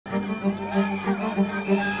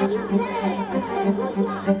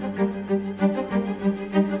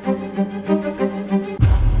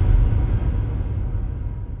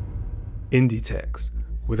Inditex,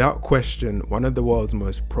 without question one of the world's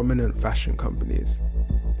most prominent fashion companies.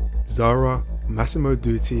 Zara, Massimo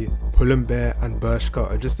Dutti, Bear and Bershka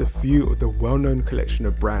are just a few of the well-known collection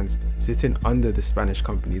of brands sitting under the Spanish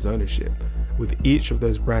company's ownership, with each of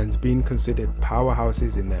those brands being considered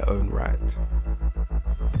powerhouses in their own right.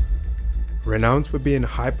 Renowned for being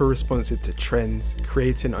hyper-responsive to trends,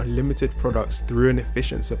 creating unlimited products through an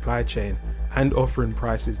efficient supply chain, and offering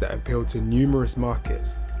prices that appeal to numerous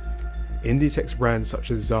markets, Inditex brands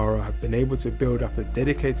such as Zara have been able to build up a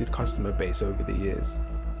dedicated customer base over the years.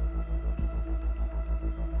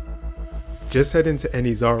 Just head into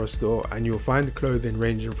any Zara store and you'll find clothing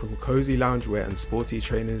ranging from cozy loungewear and sporty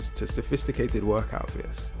trainers to sophisticated work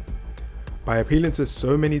outfits. By appealing to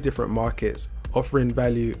so many different markets, offering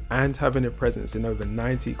value and having a presence in over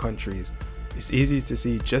 90 countries, it's easy to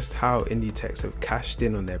see just how Inditex have cashed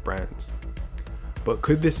in on their brands. But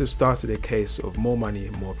could this have started a case of more money,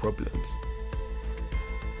 more problems?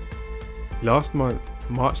 Last month,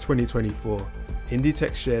 March 2024,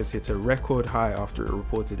 Inditex shares hit a record high after it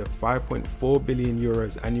reported a 5.4 billion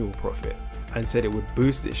euros annual profit and said it would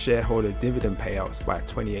boost its shareholder dividend payouts by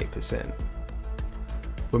 28%.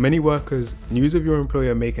 For many workers, news of your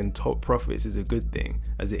employer making top profits is a good thing,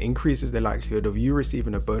 as it increases the likelihood of you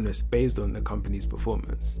receiving a bonus based on the company's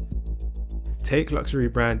performance. Take luxury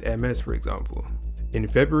brand Hermes for example. In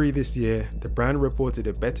February this year, the brand reported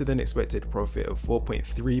a better than expected profit of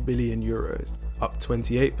 4.3 billion euros, up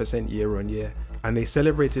 28% year on year, and they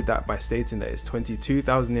celebrated that by stating that its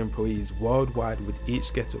 22,000 employees worldwide would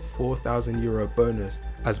each get a 4,000 euro bonus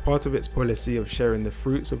as part of its policy of sharing the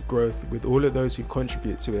fruits of growth with all of those who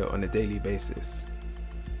contribute to it on a daily basis.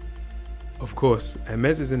 Of course,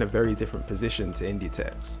 Hermes is in a very different position to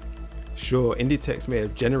Inditex. Sure, Inditex may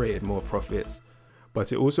have generated more profits,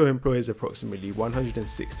 but it also employs approximately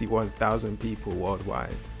 161,000 people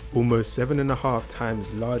worldwide, almost 7.5 times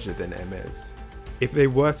larger than Hermes. If they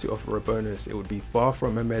were to offer a bonus, it would be far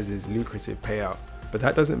from Hermes' lucrative payout, but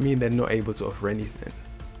that doesn't mean they're not able to offer anything.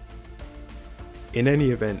 In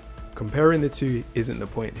any event, comparing the two isn't the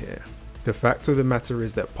point here. The fact of the matter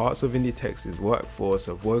is that parts of Inditex's workforce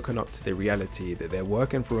have woken up to the reality that they're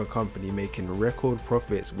working for a company making record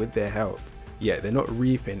profits with their help, yet they're not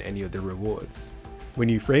reaping any of the rewards. When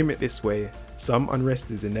you frame it this way, some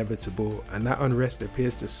unrest is inevitable, and that unrest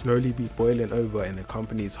appears to slowly be boiling over in the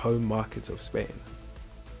company's home market of Spain.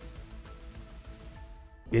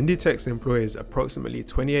 Inditex employs approximately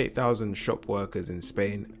 28,000 shop workers in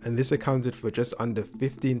Spain, and this accounted for just under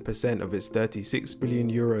 15% of its 36 billion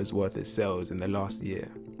euros worth of sales in the last year.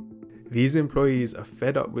 These employees are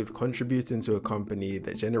fed up with contributing to a company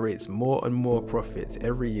that generates more and more profits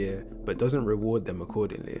every year but doesn't reward them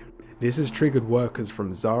accordingly. This has triggered workers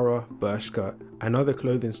from Zara, Bershka and other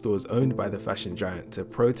clothing stores owned by the fashion giant to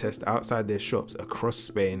protest outside their shops across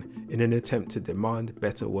Spain in an attempt to demand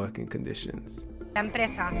better working conditions.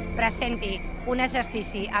 L'empresa presenti un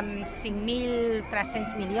exercici amb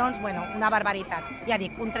 5.300 milions, bueno, una barbaritat, ja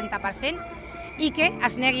dic, un 30%, i que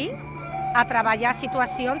es negui a treballar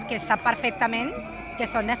situacions que sap perfectament que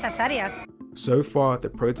són necessàries. So far, the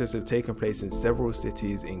protests have taken place in several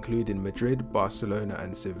cities including Madrid, Barcelona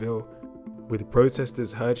and Seville, with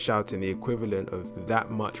protesters heard shouting the equivalent of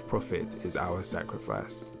 "that much profit is our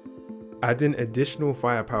sacrifice." Adding additional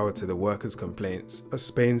firepower to the workers' complaints are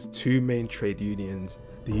Spain's two main trade unions,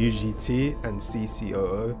 the UGT and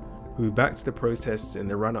CCOO, who backed the protests in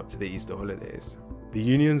the run-up to the Easter holidays. The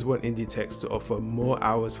unions want Inditex to offer more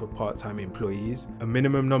hours for part-time employees, a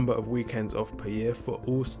minimum number of weekends off per year for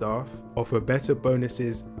all staff, offer better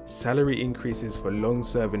bonuses, salary increases for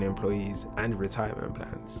long-serving employees, and retirement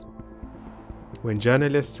plans. When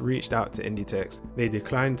journalists reached out to Inditex, they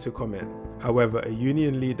declined to comment. However, a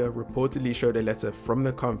union leader reportedly showed a letter from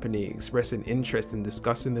the company expressing interest in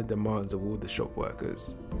discussing the demands of all the shop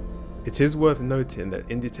workers. It is worth noting that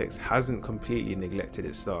Inditex hasn't completely neglected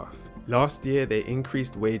its staff. Last year, they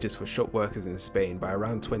increased wages for shop workers in Spain by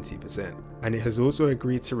around 20%, and it has also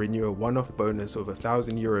agreed to renew a one-off bonus of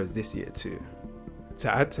 1,000 euros this year too.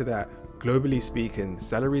 To add to that, globally speaking,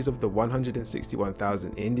 salaries of the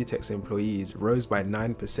 161,000 Inditex employees rose by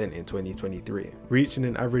 9% in 2023, reaching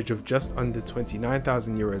an average of just under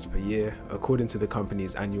 29,000 euros per year, according to the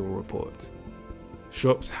company's annual report.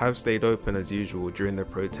 Shops have stayed open as usual during the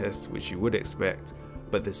protests, which you would expect,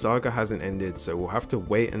 but the saga hasn't ended, so we'll have to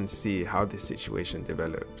wait and see how this situation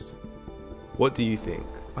develops. What do you think?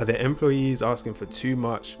 Are the employees asking for too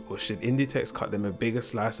much, or should Inditex cut them a bigger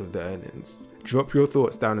slice of the earnings? Drop your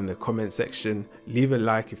thoughts down in the comment section, leave a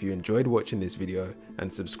like if you enjoyed watching this video,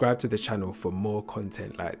 and subscribe to the channel for more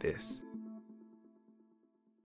content like this.